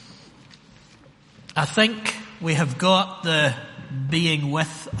I think we have got the being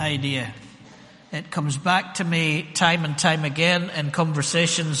with idea. It comes back to me time and time again in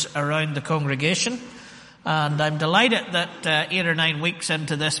conversations around the congregation. And I'm delighted that 8 or 9 weeks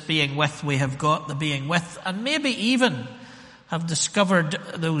into this being with, we have got the being with, and maybe even have discovered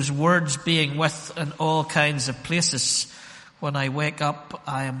those words being with in all kinds of places. When I wake up,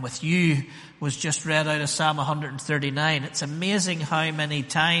 I am with you, was just read out of Psalm 139. It's amazing how many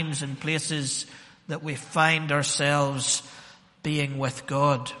times and places that we find ourselves being with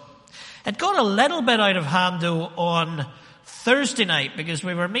God. It got a little bit out of hand though on Thursday night, because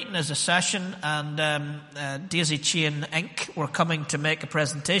we were meeting as a session, and Daisy Chain Inc. were coming to make a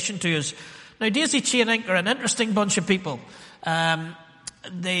presentation to us. Now, Daisy Chain Inc. are an interesting bunch of people. They're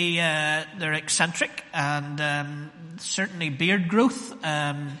eccentric and certainly beard growth.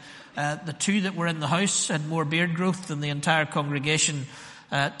 The two that were in the house had more beard growth than the entire congregation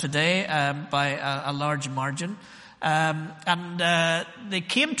today by a large margin. They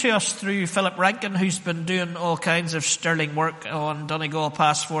came to us through Philip Rankin, who's been doing all kinds of sterling work on Donegal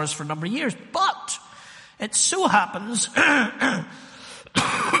Pass for us for a number of years. But it so happens,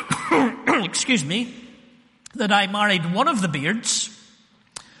 excuse me, that I married one of the beards,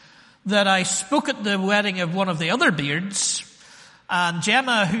 that I spoke at the wedding of one of the other beards, and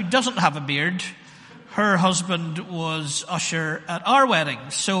Gemma, who doesn't have a beard, her husband was usher at our wedding.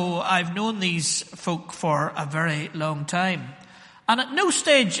 So I've known these folk for a very long time. And at no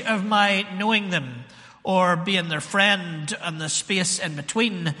stage of my knowing them or being their friend and the space in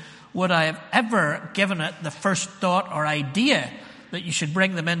between would I have ever given it the first thought or idea that you should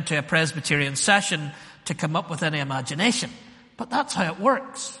bring them into a Presbyterian session to come up with any imagination. But that's how it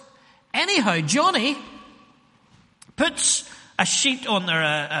works. Anyhow, Johnny puts a sheet on there,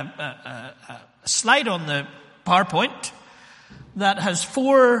 a slide on the PowerPoint that has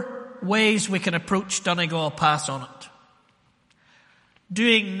 4 ways we can approach Donegal Pass on it.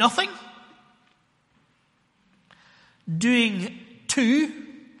 Doing nothing, doing to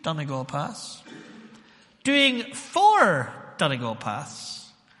Donegal Pass, doing for Donegal Pass,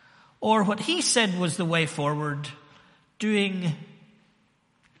 or what he said was the way forward, doing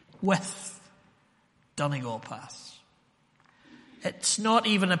with Donegal Pass. It's not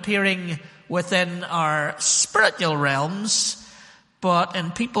even appearing within our spiritual realms, but in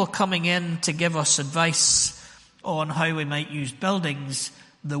people coming in to give us advice on how we might use buildings,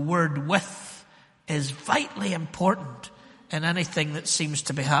 the word with is vitally important in anything that seems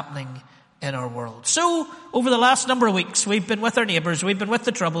to be happening in our world. So, over the last number of weeks, we've been with our neighbours, we've been with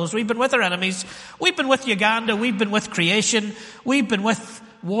the Troubles, we've been with our enemies, we've been with Uganda, we've been with creation, we've been with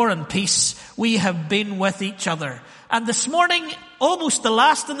war and peace, we have been with each other. And this morning, almost the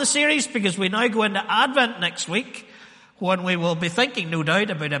last in the series, because we now go into Advent next week, when we will be thinking, no doubt,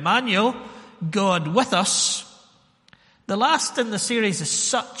 about Emmanuel, God with us. The last in the series is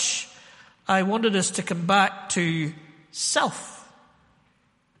such, I wanted us to come back to self.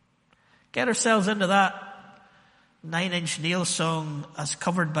 Get ourselves into that 9 Inch Nails song as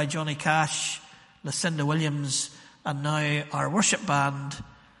covered by Johnny Cash, Lucinda Williams, and now our worship band.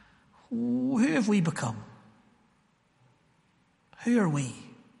 Who have we become? Who are we?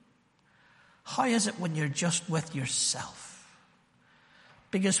 How is it when you're just with yourself?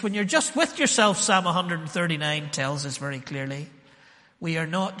 Because when you're just with yourself, Psalm 139 tells us very clearly, we are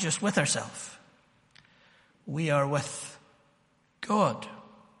not just with ourselves. We are with God.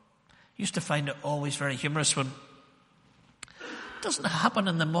 I used to find it always very humorous when it doesn't happen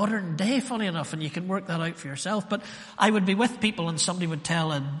in the modern day, funny enough, and you can work that out for yourself. But I would be with people and somebody would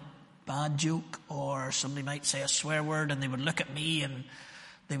tell a bad joke, or somebody might say a swear word, and they would look at me and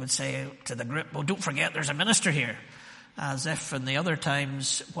they would say to the group, well, don't forget there's a minister here. As if in the other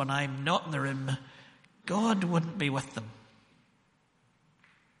times when I'm not in the room, God wouldn't be with them.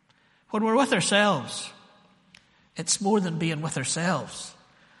 When we're with ourselves, it's more than being with ourselves.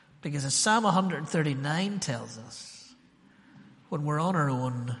 Because as Psalm 139 tells us, when we're on our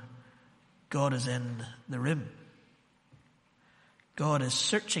own, God is in the room. God is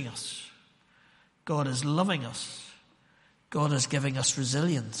searching us. God is loving us. God is giving us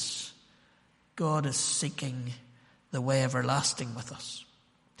resilience. God is seeking the way everlasting with us.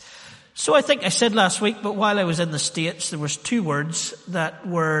 So I think I said last week, but while I was in the States, there was 2 words that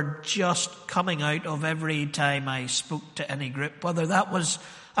were just coming out of every time I spoke to any group, whether that was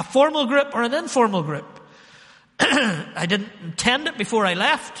a formal group or an informal group. I didn't intend it before I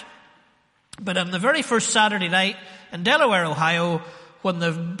left, but on the very first Saturday night in Delaware, Ohio, when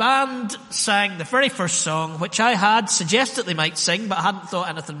the band sang the very first song, which I had suggested they might sing, but hadn't thought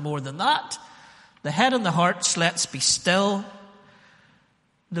anything more than that, the head and the hearts, let's be still.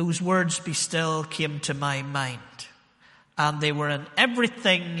 those words, be still, came to my mind. And they were in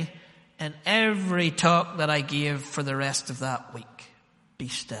everything, in every talk that I gave for the rest of that week. Be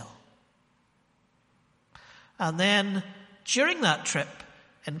still. And then, during that trip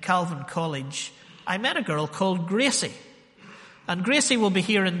in Calvin College, I met a girl called Gracie. And Gracie will be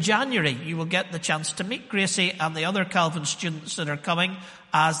here in January. You will get the chance to meet Gracie and the other Calvin students that are coming,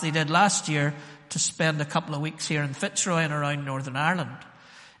 as they did last year, to spend a couple of weeks here in Fitzroy and around Northern Ireland.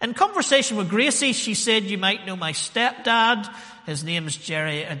 In conversation with Gracie, she said, you might know my stepdad. His name's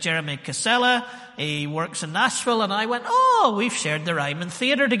Jeremy Casella. He works in Nashville. And I went, oh, we've shared the Ryman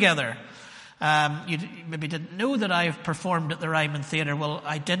Theatre together. You maybe didn't know that I've performed at the Ryman Theatre. Well,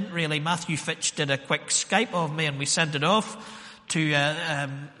 I didn't really. Matthew Fitch did a quick Skype of me and we sent it off to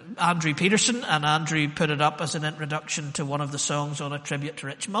Andrew Peterson, and Andrew put it up as an introduction to one of the songs on a tribute to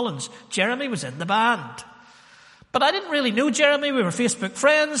Rich Mullins. Jeremy was in the band. But I didn't really know Jeremy. We were Facebook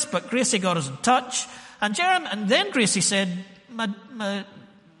friends, but Gracie got us in touch. And then Gracie said, my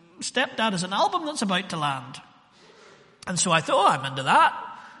stepdad has an album that's about to land. And so I thought, oh, I'm into that.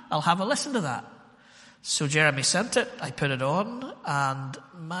 I'll have a listen to that. So Jeremy sent it, I put it on, and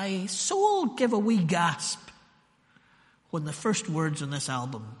my soul gave a wee gasp when the first words on this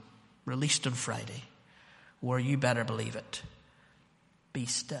album, released on Friday, were, you better believe it, be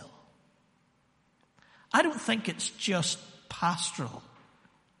still. I don't think it's just pastoral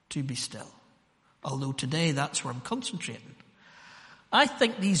to be still, although today that's where I'm concentrating. I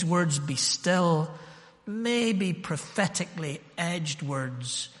think these words, be still, may be prophetically edged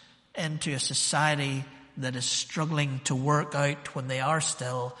words into a society that is struggling to work out, when they are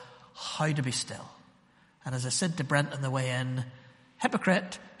still, how to be still. And as I said to Brent on the way in,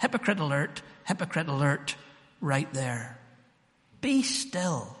 hypocrite alert, right there. Be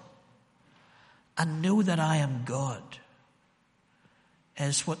still and know that I am God,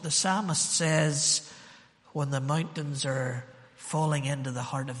 is what the psalmist says when the mountains are falling into the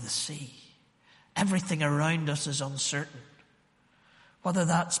heart of the sea. Everything around us is uncertain. Whether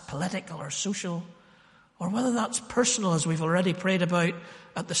that's political or social, or whether that's personal, as we've already prayed about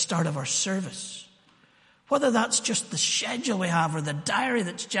at the start of our service. Whether that's just the schedule we have, or the diary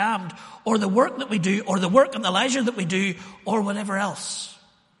that's jammed, or the work that we do, or the work and the leisure that we do, or whatever else.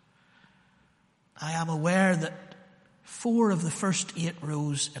 I am aware that 4 of the first 8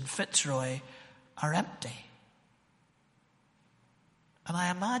 rows in Fitzroy are empty. And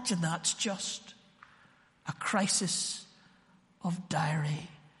I imagine that's just a crisis of diary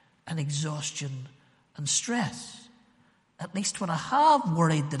and exhaustion and stress. At least when I have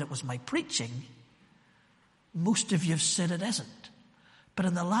worried that it was my preaching, most of you have said it isn't. But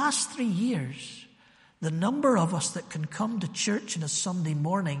in the last 3 years, the number of us that can come to church on a Sunday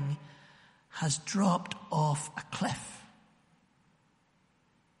morning has dropped off a cliff.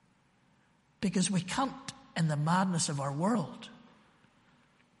 Because we can't, in the madness of our world,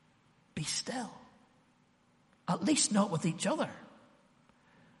 be still. At least not with each other.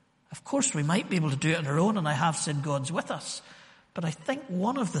 Of course, we might be able to do it on our own, and I have said God's with us. But I think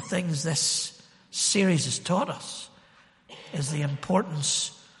one of the things this series has taught us is the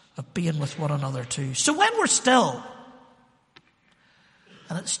importance of being with one another too. So when we're still,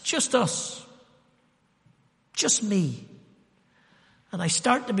 and it's just us, just me, and I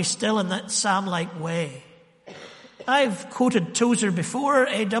start to be still in that psalm-like way. I've quoted Tozer before,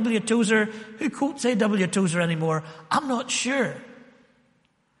 A.W. Tozer. Who quotes A.W. Tozer anymore? I'm not sure.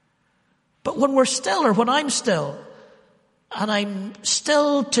 But when we're still, or when I'm still, and I'm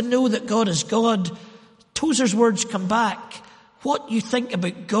still to know that God is God, Tozer's words come back. What you think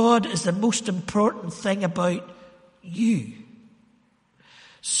about God is the most important thing about you.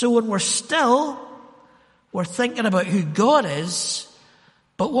 So when we're still, we're thinking about who God is,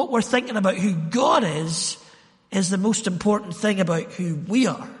 but what we're thinking about who God is the most important thing about who we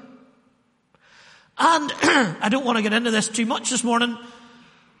are. And I don't want to get into this too much this morning,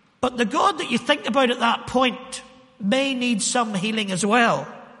 but the God that you think about at that point may need some healing as well.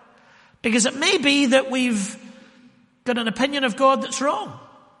 Because it may be that we've got an opinion of God that's wrong.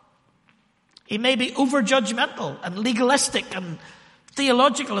 He may be over-judgmental and legalistic and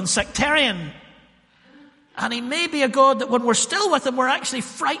theological and sectarian. And he may be a God that when we're still with him, we're actually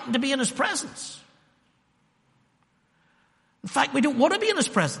frightened to be in his presence. In fact, we don't want to be in his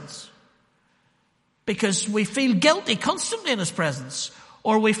presence because we feel guilty constantly in his presence,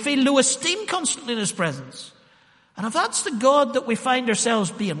 or we feel low esteem constantly in his presence. And if that's the God that we find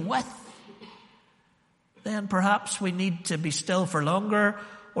ourselves being with, then perhaps we need to be still for longer,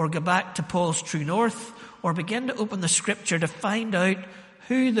 or go back to Paul's True North, or begin to open the scripture to find out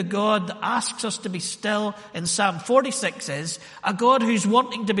who the God that asks us to be still in Psalm 46 is, a God who's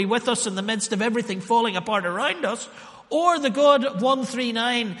wanting to be with us in the midst of everything falling apart around us, or the God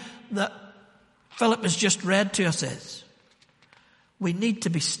 139 that Philip has just read to us is. We need to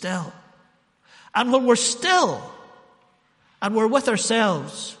be still. And when we're still, and we're with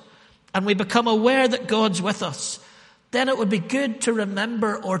ourselves, and we become aware that God's with us, then it would be good to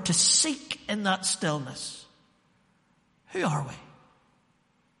remember or to seek in that stillness. Who are we?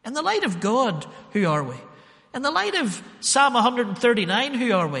 In the light of God, who are we? In the light of Psalm 139,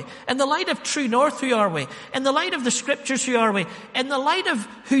 who are we? In the light of True North, who are we? In the light of the Scriptures, who are we? In the light of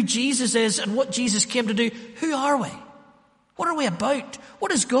who Jesus is and what Jesus came to do, who are we? What are we about?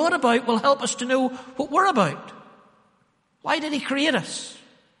 What is God about will help us to know what we're about. Why did He create us?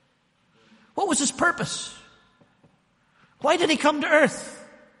 What was His purpose? Why did He come to earth?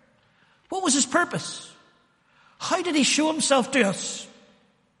 What was His purpose? How did He show Himself to us?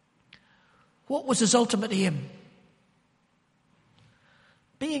 What was His ultimate aim?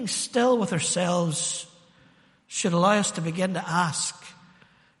 Being still with ourselves should allow us to begin to ask,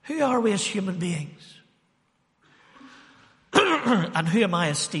 who are we as human beings? And who am I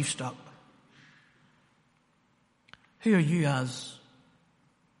as Steve Stockman? Who are you as?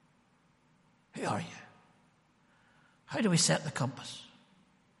 Who are you? How do we set the compass?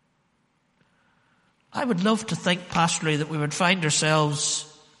 I would love to think pastorally that we would find ourselves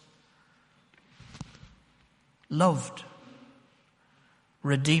loved,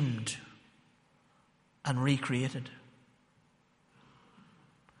 redeemed, and recreated.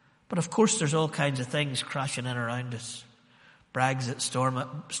 But of course there's all kinds of things crashing in around us. Brexit,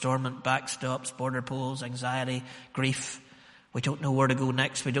 stormont, backstops, border poles, anxiety, grief. We don't know where to go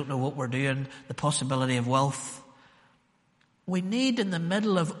next. We don't know what we're doing. The possibility of wealth. We need, in the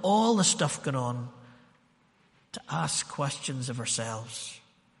middle of all the stuff going on, to ask questions of ourselves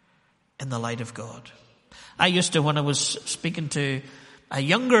in the light of God. I used to, when I was speaking to a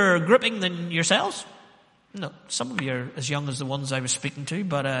younger grouping than yourselves, no, some of you are as young as the ones I was speaking to,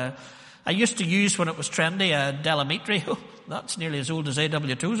 but I used to use, when it was trendy, a Delamitri. Oh, that's nearly as old as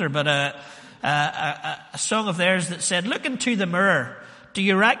A.W. Tozer, but a song of theirs that said, look into the mirror. Do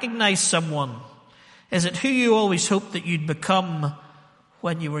you recognize someone? Is it who you always hoped that you'd become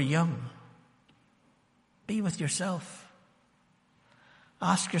when you were young? Be with yourself.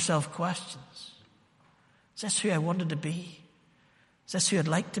 Ask yourself questions. Is this who I wanted to be? Is this who I'd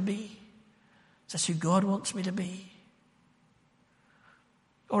like to be? Is this who God wants me to be?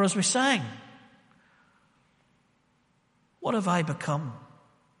 Or as we sang, what have I become,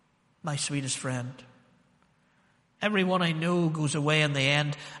 my sweetest friend? Everyone I know goes away in the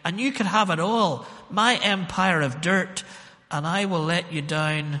end, and you could have it all, my empire of dirt, and I will let you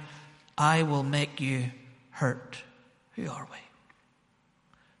down, I will make you hurt. Who are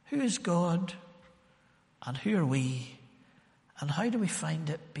we? Who is God? And who are we? And how do we find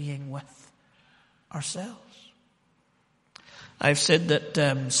it being with ourselves? I've said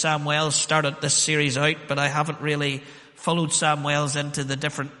that Sam Wells started this series out, but I haven't really followed Sam Wells into the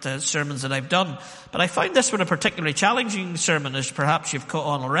different sermons that I've done. But I found this one a particularly challenging sermon, as perhaps you've caught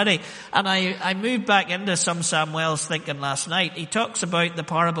on already. And I moved back into some Sam Wells thinking last night. He talks about the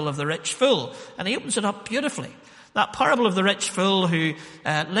parable of the rich fool, and he opens it up beautifully. That parable of the rich fool who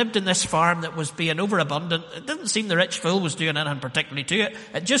lived in this farm that was being overabundant. It didn't seem the rich fool was doing anything particularly to it.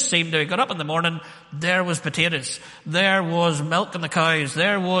 It just seemed he got up in the morning, there was potatoes, there was milk in the cows,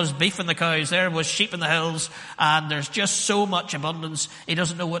 there was beef in the cows, there was sheep in the hills, and there's just so much abundance, he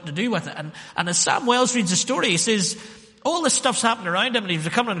doesn't know what to do with it. And as Sam Wells reads the story, he says, all this stuff's happening around him and he's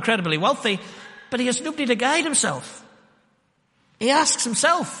becoming incredibly wealthy, but he has nobody to guide himself. He asks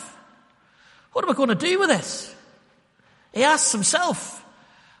himself, what am I going to do with this? He asks himself,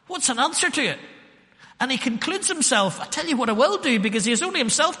 what's an answer to it? And he concludes himself, I tell you what I will do, because he has only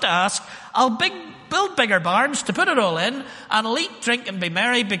himself to ask, I'll build bigger barns to put it all in, and I'll eat, drink and be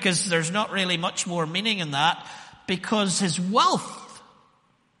merry, because there's not really much more meaning in that, because his wealth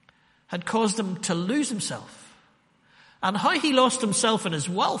had caused him to lose himself. And how he lost himself in his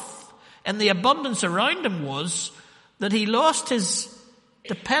wealth and the abundance around him was that he lost his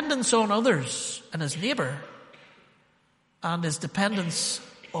dependence on others and his neighbour, and his dependence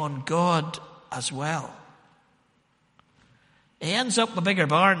on God as well. He ends up with bigger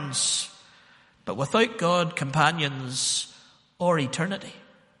barns, but without God, companions, or eternity.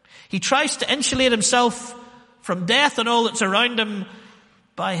 He tries to insulate himself from death and all that's around him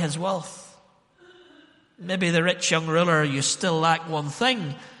by his wealth. Maybe the rich young ruler, you still lack one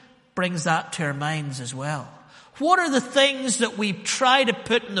thing, brings that to our minds as well. What are the things that we try to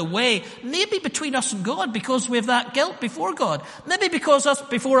put in the way, maybe between us and God because we have that guilt before God? Maybe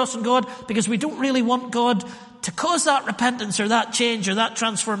before us and God because we don't really want God to cause that repentance or that change or that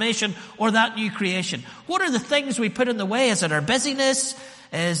transformation or that new creation. What are the things we put in the way? Is it our busyness?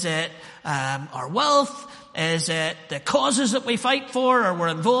 Is it our wealth? Is it the causes that we fight for or we're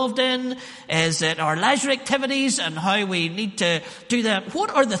involved in? Is it our leisure activities and how we need to do that?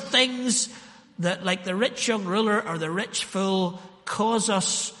 What are the things that, like the rich young ruler or the rich fool, cause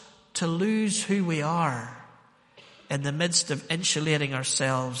us to lose who we are in the midst of insulating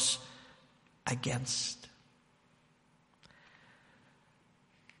ourselves against?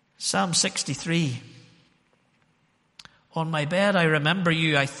 Psalm 63. On my bed I remember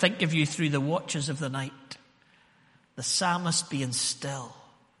you, I think of you through the watches of the night. The psalmist being still,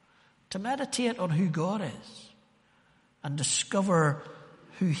 to meditate on who God is and discover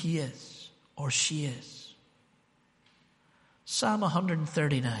who he is or she is. Psalm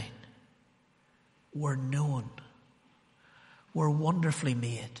 139. We're known. We're wonderfully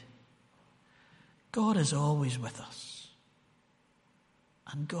made. God is always with us.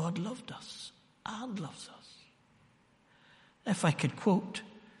 And God loved us and loves us. If I could quote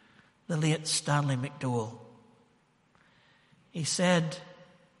the late Stanley McDowell, he said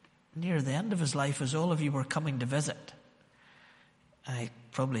near the end of his life, as all of you were coming to visit, I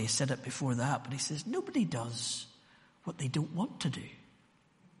probably said it before that, but he says, nobody does what they don't want to do.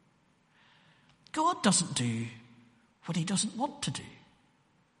 God doesn't do what he doesn't want to do.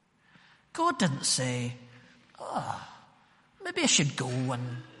 God didn't say, maybe I should go and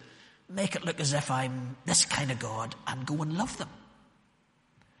make it look as if I'm this kind of God and go and love them.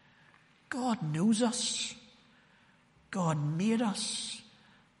 God knows us. God made us.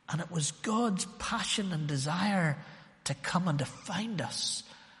 And it was God's passion and desire to come and to find us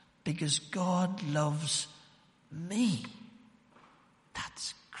because God loves me.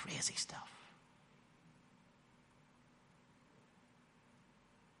 That's crazy stuff.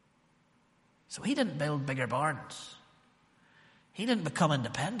 So he didn't build bigger barns. He didn't become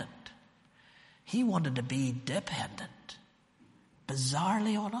independent. He wanted to be dependent,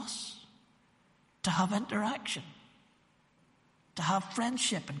 bizarrely on us, to have interaction, to have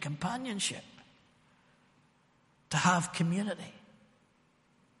friendship and companionship, to have community.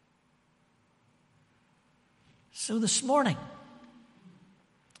 So this morning,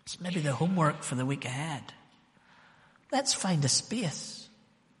 it's maybe the homework for the week ahead. Let's find a space.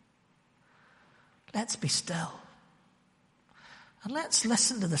 Let's be still. And let's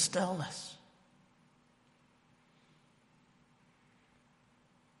listen to the stillness.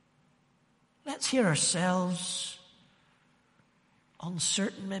 Let's hear ourselves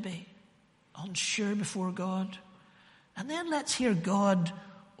uncertain maybe, unsure before God. And then let's hear God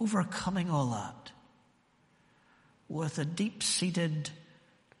overcoming all that with a deep-seated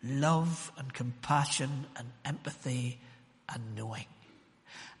love and compassion and empathy and knowing.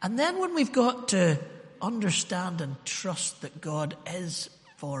 And then when we've got to understand and trust that God is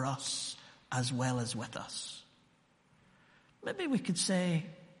for us as well as with us, maybe we could say,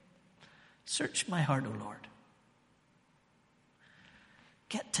 search my heart, O Lord.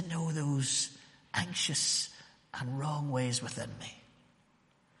 Get to know those anxious and wrong ways within me.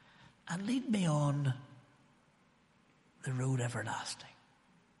 And lead me on the road everlasting.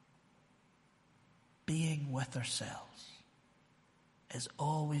 Being with ourselves is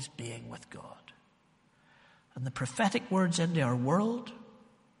always being with God. And the prophetic words into our world,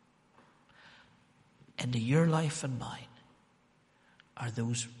 into your life and mine, are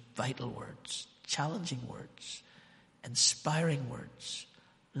those vital words, challenging words, inspiring words,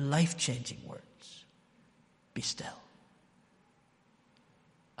 life-changing words. Be still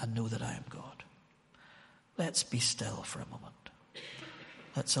and know that I am God. Let's be still for a moment.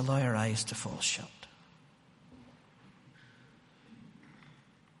 Let's allow our eyes to fall shut.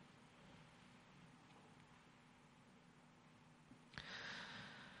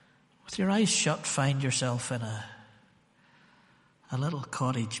 With your eyes shut, find yourself in a little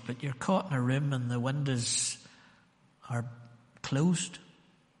cottage, but you're caught in a room and the windows are closed.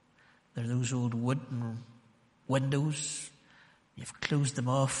 They're those old wooden windows. You've closed them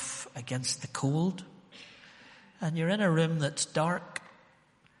off against the cold. And you're in a room that's dark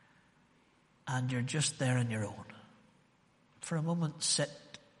and you're just there on your own. For a moment, sit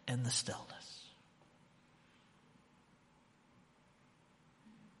in the stillness.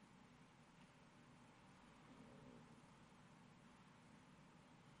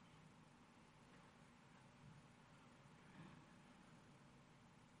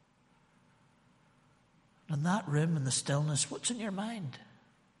 In that room, in the stillness, what's in your mind?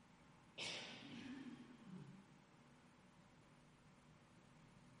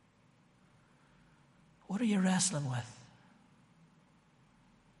 What are you wrestling with?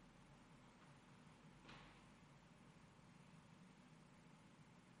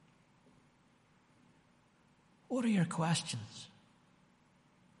 What are your questions?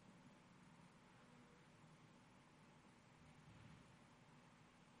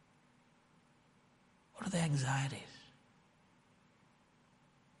 What are the anxieties?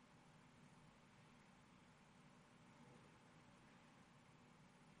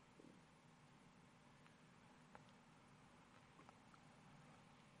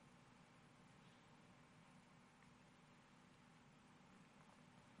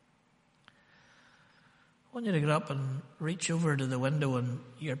 I want you to get up and reach over to the window, and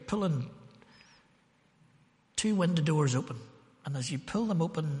you're pulling 2 window doors open. And as you pull them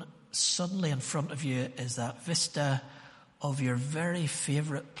open, suddenly in front of you is that vista of your very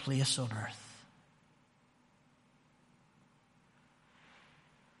favourite place on earth.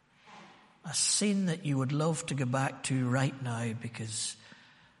 A scene that you would love to go back to right now because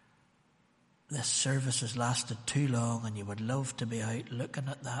this service has lasted too long and you would love to be out looking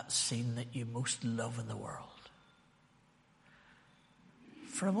at that scene that you most love in the world.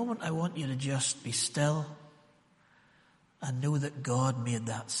 For a moment, I want you to just be still and know that God made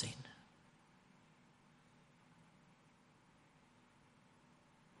that scene.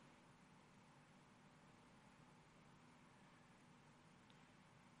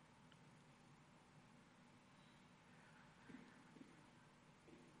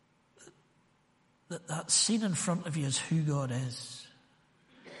 That scene in front of you is who God is.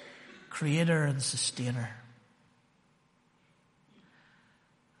 Creator and sustainer.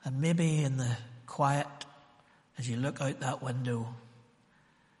 And maybe in the quiet, as you look out that window,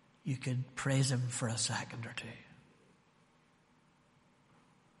 you could praise him for a second or two.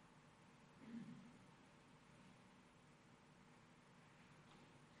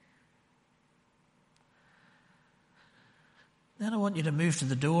 Then I want you to move to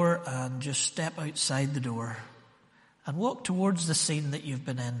the door and just step outside the door and walk towards the scene that you've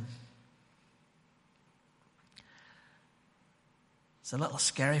been in. It's a little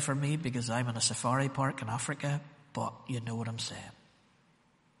scary for me because I'm in a safari park in Africa, but you know what I'm saying.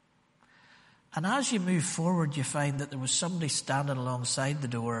 And as you move forward, you find that there was somebody standing alongside the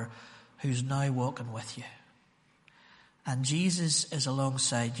door who's now walking with you. And Jesus is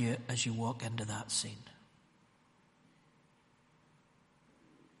alongside you as you walk into that scene.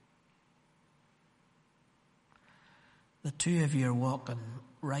 The two of you are walking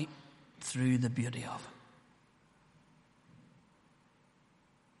right through the beauty of it.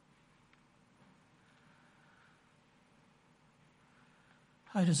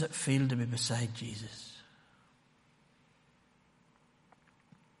 How does it feel to be beside Jesus?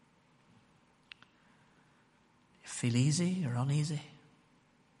 You feel easy or uneasy?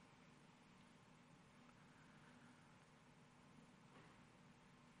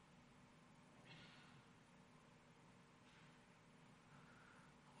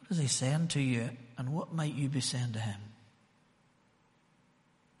 What is he saying to you, and what might you be saying to him?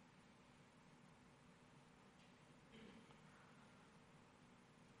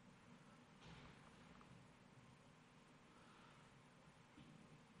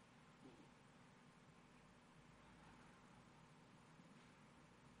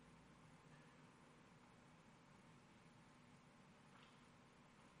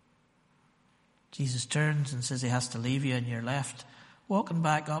 Jesus turns and says he has to leave you, and you're left walking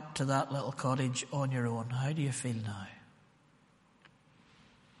back up to that little cottage on your own. How do you feel now?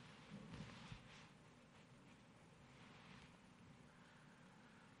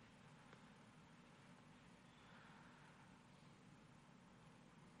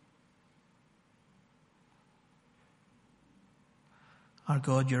 Our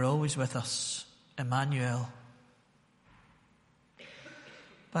God, you're always with us, Emmanuel.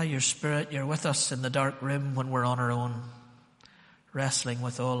 By your Spirit, you're with us in the dark room when we're on our own, wrestling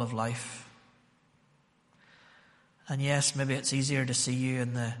with all of life. And yes, maybe it's easier to see you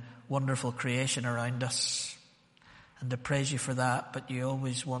in the wonderful creation around us and to praise you for that, but you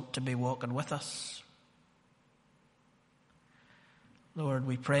always want to be walking with us. Lord,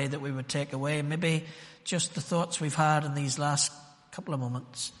 we pray that we would take away maybe just the thoughts we've had in these last couple of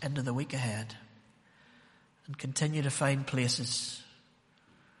moments into the week ahead, and continue to find places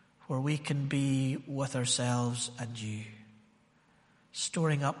where we can be with ourselves and you,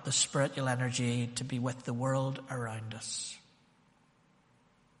 storing up the spiritual energy to be with the world around us.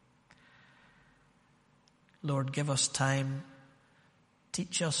 Lord, give us time.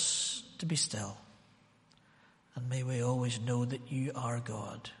 Teach us to be still. And may we always know that you are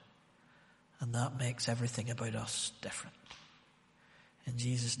God. And that makes everything about us different. In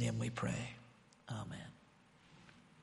Jesus' name we pray. Amen.